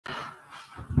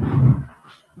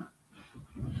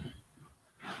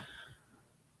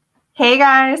Hey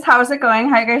guys, how's it going?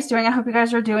 How you guys doing? I hope you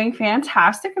guys are doing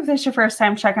fantastic. If this is your first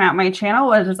time checking out my channel,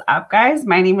 what is up guys?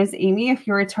 My name is Amy. If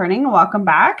you're returning, welcome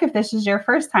back. If this is your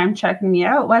first time checking me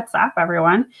out, what's up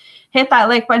everyone? Hit that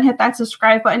like button, hit that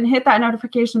subscribe button, hit that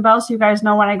notification bell so you guys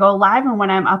know when I go live and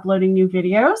when I'm uploading new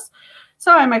videos.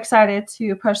 So I'm excited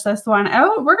to push this one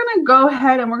out. We're going to go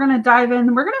ahead and we're going to dive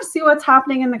in. We're going to see what's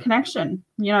happening in the connection.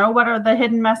 You know, what are the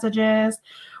hidden messages?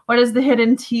 What is the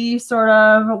hidden tea sort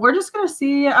of? We're just going to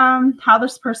see how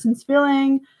this person's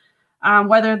feeling,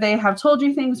 whether they have told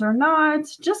you things or not.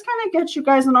 Just kind of get you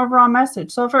guys an overall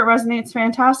message. So if it resonates,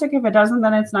 fantastic. If it doesn't,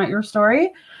 then it's not your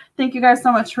story. Thank you guys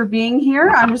so much for being here.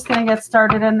 I'm just going to get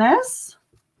started in this.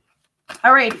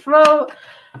 All right. So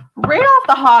right off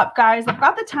the hop, guys, I've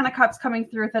got the 10 of Cups coming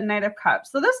through with the Knight of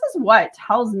Cups. So this is what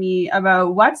tells me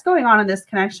about what's going on in this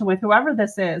connection with whoever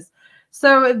this is.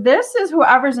 So this is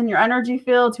whoever's in your energy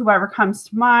field, whoever comes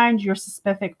to mind, your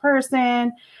specific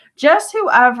person, just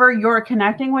whoever you're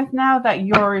connecting with now that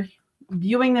you're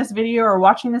viewing this video or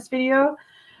watching this video.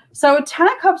 So 10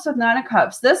 of Cups with 9 of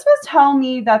Cups. This would tell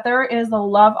me that there is a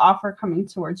love offer coming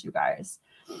towards you guys.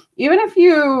 Even if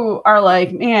you are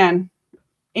like, man,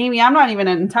 Amy, I'm not even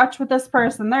in touch with this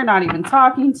person. They're not even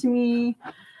talking to me.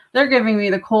 They're giving me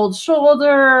the cold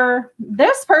shoulder.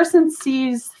 This person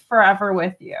sees forever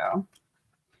with you.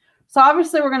 So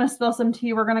obviously we're going to spill some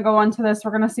tea. We're going to go into this.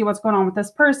 We're going to see what's going on with this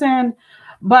person.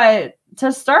 But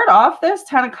to start off this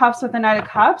 10 of Cups with the Knight of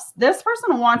Cups, this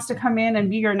person wants to come in and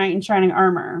be your knight in shining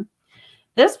armor.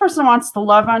 This person wants to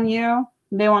love on you.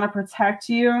 They want to protect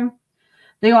you.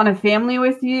 They want a family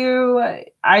with you.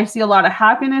 I see a lot of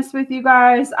happiness with you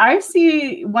guys. I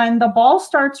see when the ball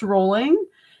starts rolling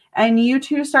and you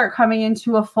two start coming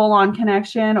into a full-on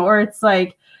connection, or it's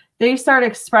like they start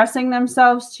expressing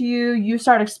themselves to you. You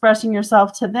start expressing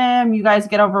yourself to them. You guys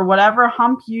get over whatever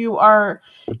hump you are,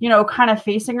 you know, kind of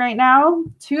facing right now.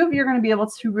 Two of you are going to be able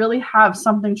to really have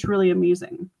something truly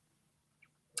amazing.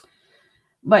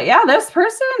 But yeah, this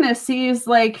person sees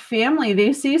like family.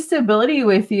 They see stability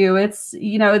with you. It's,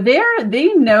 you know,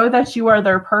 they know that you are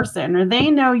their person, or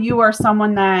they know you are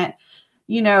someone that,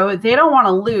 you know, they don't want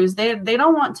to lose. They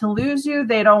don't want to lose you.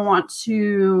 They don't want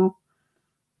to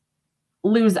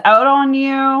lose out on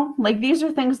you. Like, these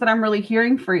are things that I'm really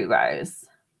hearing for you guys.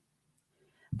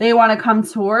 They want to come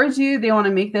towards you. They want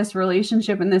to make this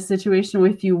relationship and this situation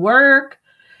with you work.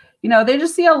 You know, they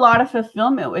just see a lot of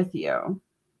fulfillment with you.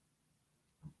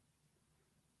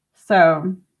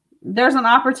 So there's an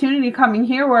opportunity coming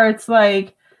here where it's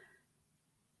like,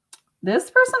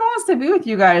 this person wants to be with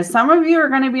you guys. Some of you are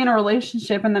going to be in a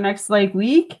relationship in the next like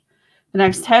week, the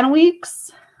next 10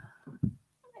 weeks.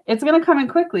 It's going to come in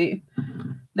quickly.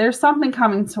 There's something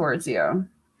coming towards you.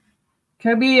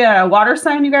 Could be a water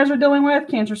sign you guys are dealing with,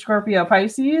 Cancer, Scorpio,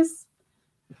 Pisces.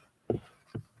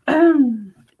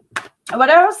 What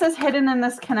else is hidden in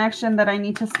this connection that I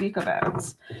need to speak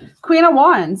about? Queen of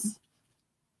Wands.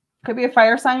 Could be a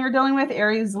fire sign you're dealing with,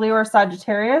 Aries, Leo, or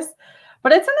Sagittarius.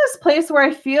 But it's in this place where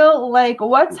I feel like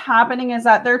what's happening is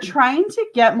that they're trying to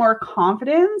get more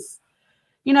confidence.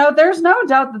 You know, there's no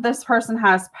doubt that this person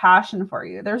has passion for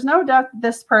you. There's no doubt that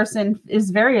this person is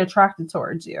very attracted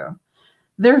towards you.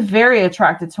 They're very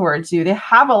attracted towards you. They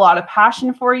have a lot of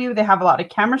passion for you. They have a lot of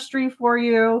chemistry for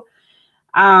you.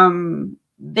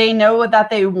 They know that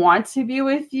they want to be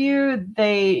with you.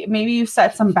 Maybe you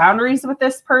set some boundaries with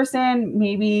this person.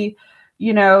 Maybe,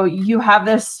 you know, you have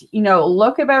this, you know,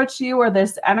 look about you, or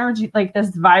this energy, like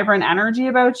this vibrant energy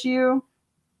about you.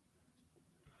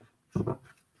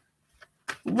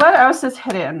 What else is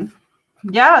hidden?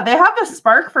 Yeah, they have this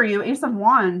spark for you, Ace of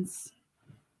Wands.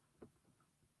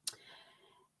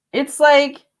 It's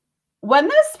like when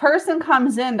this person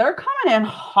comes in, they're coming in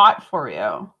hot for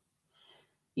you.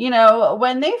 You know,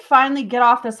 when they finally get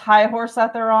off this high horse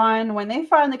that they're on, when they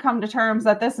finally come to terms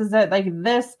that this is it, like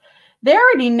this, they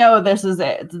already know this is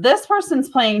it. This person's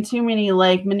playing too many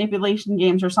like manipulation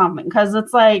games or something, because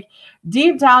it's like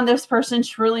deep down, this person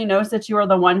truly knows that you are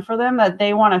the one for them, that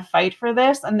they want to fight for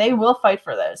this, and they will fight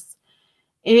for this.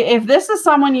 If this is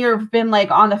someone you've been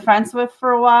like on the fence with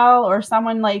for a while, or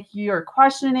someone like you're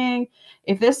questioning,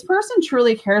 if this person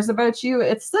truly cares about you,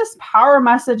 it's this power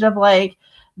message of like,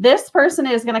 this person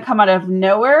is going to come out of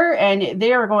nowhere and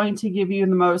they are going to give you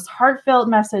the most heartfelt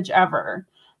message ever.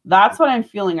 That's what I'm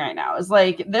feeling right now, is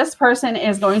like this person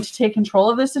is going to take control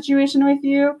of this situation with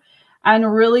you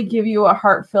and really give you a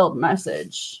heartfelt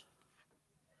message.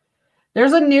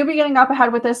 There's a new beginning up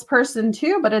ahead with this person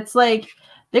too, but it's like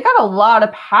they got a lot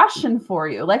of passion for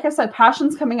you. Like I said,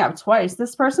 passion's coming up twice.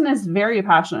 This person is very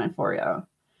passionate for you.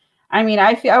 I mean,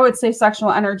 I would say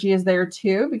sexual energy is there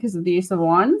too because of the Ace of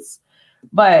Wands.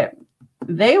 But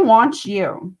They want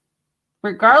you.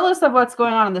 Regardless of what's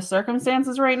going on in the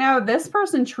circumstances right now, this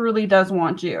person truly does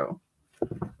want you.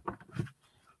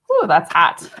 Ooh, that's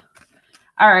hot.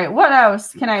 All right, what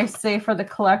else can I say for the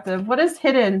collective? What is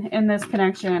hidden in this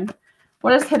connection?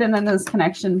 What is hidden in this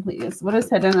connection, please? What is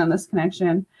hidden in this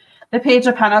connection? The Page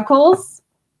of Pentacles.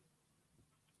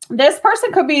 This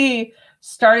person could be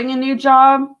starting a new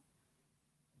job,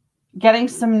 getting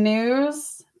some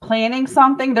news, planning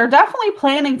something. They're definitely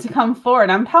planning to come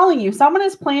forward. I'm telling you, someone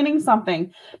is planning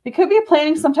something. They could be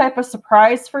planning some type of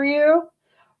surprise for you,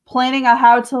 planning on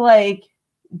how to like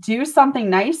do something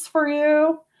nice for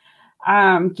you,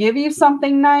 give you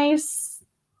something nice.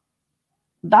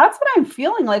 That's what I'm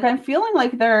feeling like. I'm feeling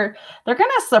like they're going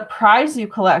to surprise you,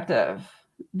 collective.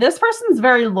 This person's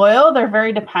very loyal. They're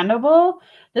very dependable.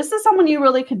 This is someone you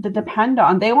really could depend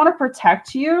on. They want to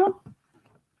protect you.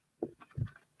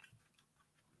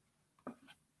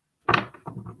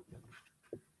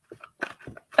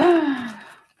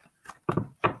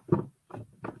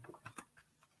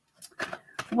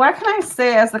 What can I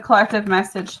say as the collective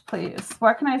message, please?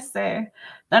 What can I say?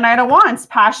 The Knight of Wands,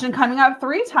 passion coming up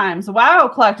 3 times. Wow,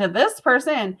 collective, this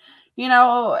person, you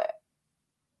know,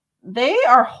 they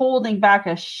are holding back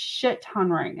a shit ton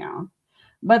right now,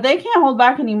 but they can't hold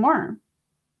back anymore.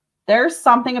 There's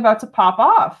something about to pop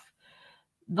off.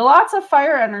 Lots of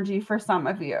fire energy for some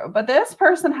of you, but this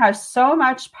person has so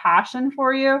much passion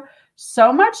for you,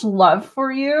 so much love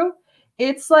for you.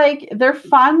 It's like they're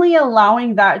finally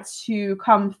allowing that to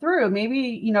come through. Maybe,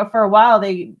 you know, for a while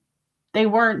they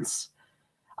weren't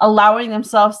allowing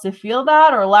themselves to feel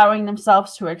that or allowing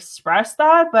themselves to express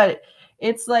that, but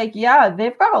it's like, yeah,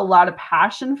 they've got a lot of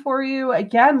passion for you.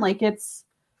 Again, like it's,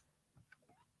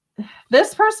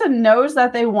 this person knows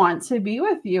that they want to be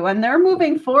with you and they're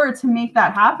moving forward to make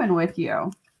that happen with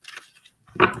you.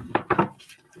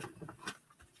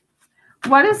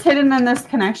 What is hidden in this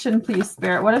connection, please,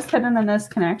 Spirit? What is hidden in this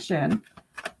connection?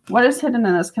 What is hidden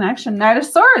in this connection? Knight of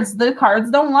Swords. The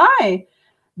cards don't lie.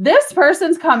 This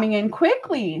person's coming in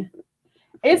quickly.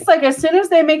 It's like as soon as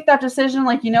they make that decision,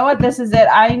 like, you know what, this is it.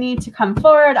 I need to come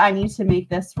forward. I need to make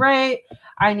this right.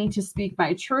 I need to speak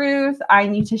my truth. I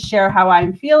need to share how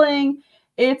I'm feeling.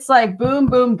 It's like boom,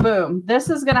 boom, boom.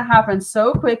 This is going to happen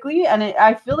so quickly. And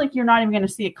I feel like you're not even going to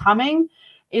see it coming.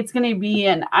 It's going to be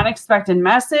an unexpected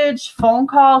message, phone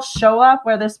call, show up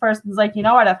where this person's like, you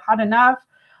know what, I've had enough.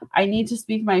 I need to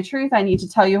speak my truth. I need to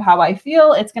tell you how I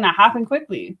feel. It's going to happen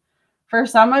quickly. For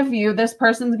some of you, this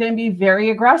person's going to be very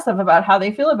aggressive about how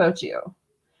they feel about you.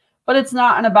 But it's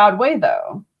not in a bad way,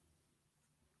 though.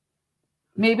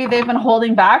 Maybe they've been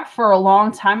holding back for a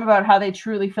long time about how they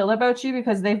truly feel about you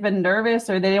because they've been nervous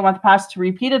or they didn't want the past to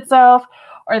repeat itself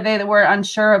or they were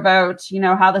unsure about, you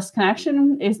know, how this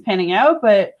connection is panning out.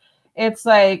 But it's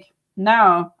like,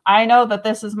 no, I know that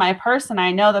this is my person.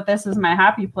 I know that this is my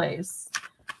happy place.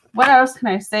 What else can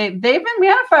I say? They've been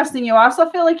manifesting you. I also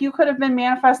feel like you could have been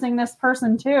manifesting this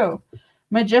person too.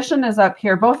 Magician is up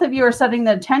here. Both of you are setting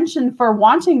the intention for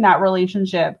wanting that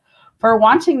relationship, for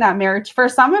wanting that marriage. For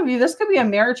some of you, this could be a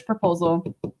marriage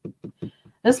proposal.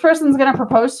 This person's going to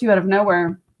propose to you out of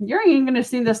nowhere. You're even going to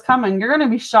see this coming. You're going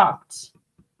to be shocked.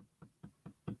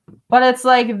 But it's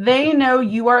like they know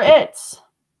you are it.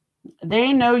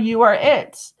 They know you are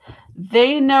it.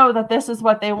 They know that this is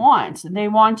what they want. They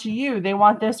want you. They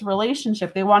want this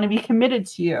relationship. They want to be committed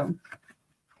to you.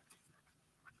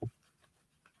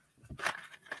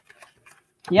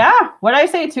 Yeah, what did I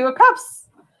say? 2 of Cups.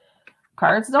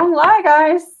 Cards don't lie,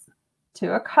 guys. 2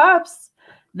 of Cups.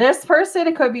 This person,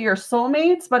 it could be your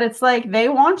soulmates, but it's like they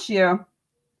want you.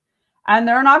 And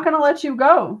they're not going to let you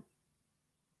go.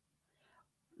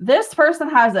 This person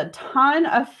has a ton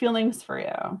of feelings for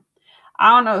you. I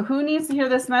don't know who needs to hear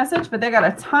this message, but they got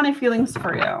a ton of feelings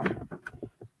for you.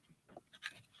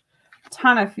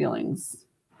 Ton of feelings.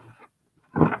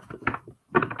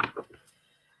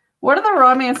 What are the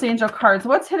romance angel cards?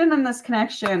 What's hidden in this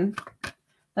connection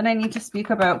that I need to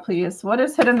speak about, please? What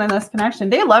is hidden in this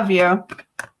connection? They love you.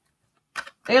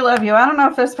 They love you. I don't know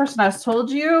if this person has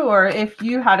told you or if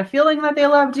you had a feeling that they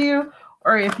loved you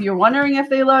or if you're wondering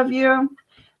if they love you.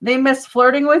 They miss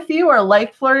flirting with you or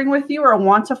like flirting with you or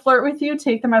want to flirt with you.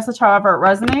 Take the message however it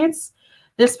resonates.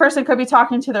 This person could be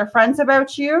talking to their friends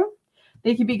about you.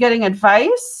 They could be getting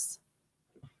advice.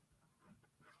 It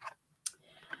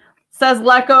says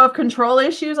let go of control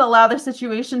issues. Allow the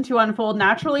situation to unfold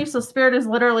naturally. So Spirit is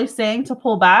literally saying to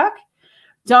pull back.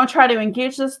 Don't try to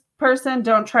engage this person.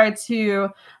 Don't try to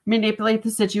manipulate the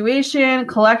situation.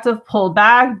 Collective, pull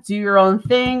back. Do your own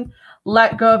thing.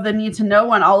 Let go of the need to know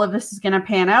when all of this is going to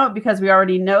pan out because we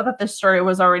already know that this story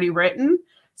was already written.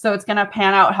 So it's going to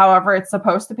pan out however it's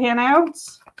supposed to pan out.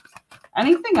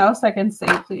 Anything else I can say,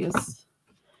 please?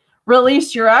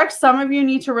 Release your ex. Some of you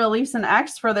need to release an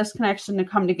ex for this connection to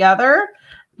come together.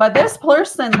 But this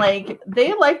person, like,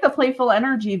 they like the playful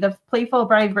energy, the playful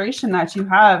vibration that you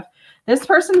have. This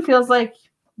person feels like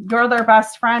you're their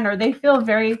best friend, or they feel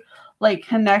very, like,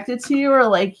 connected to you, or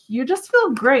like you just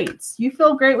feel great. You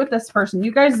feel great with this person.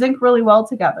 You guys zinc really well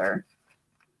together.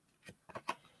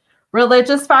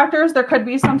 Religious factors. There could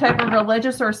be some type of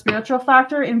religious or spiritual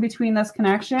factor in between this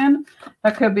connection.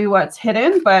 That could be what's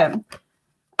hidden. But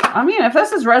I mean, if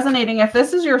this is resonating, if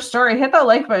this is your story, hit that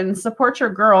like button. Support your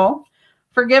girl.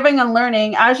 Forgiving and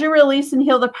learning. As you release and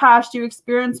heal the past, you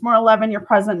experience more love in your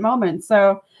present moment.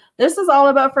 So this is all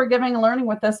about forgiving and learning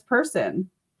with this person.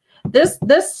 This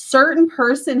certain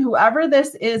person, whoever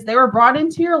this is, they were brought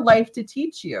into your life to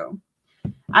teach you.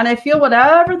 And I feel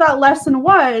whatever that lesson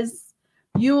was,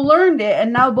 you learned it,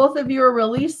 and now both of you are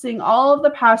releasing all of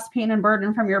the past pain and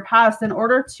burden from your past in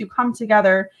order to come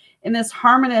together in this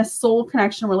harmonious soul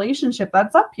connection relationship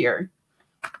that's up here.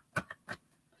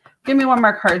 Give me one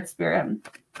more card, Spirit.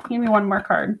 Give me one more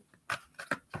card.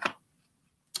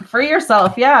 Free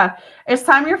yourself. Yeah, it's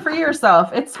time you free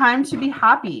yourself. It's time to be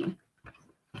happy.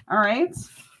 All right.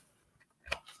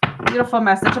 Beautiful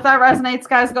message. If that resonates,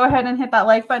 guys, go ahead and hit that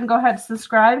like button. Go ahead and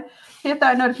subscribe. Hit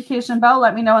that notification bell.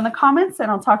 Let me know in the comments, and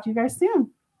I'll talk to you guys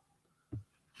soon.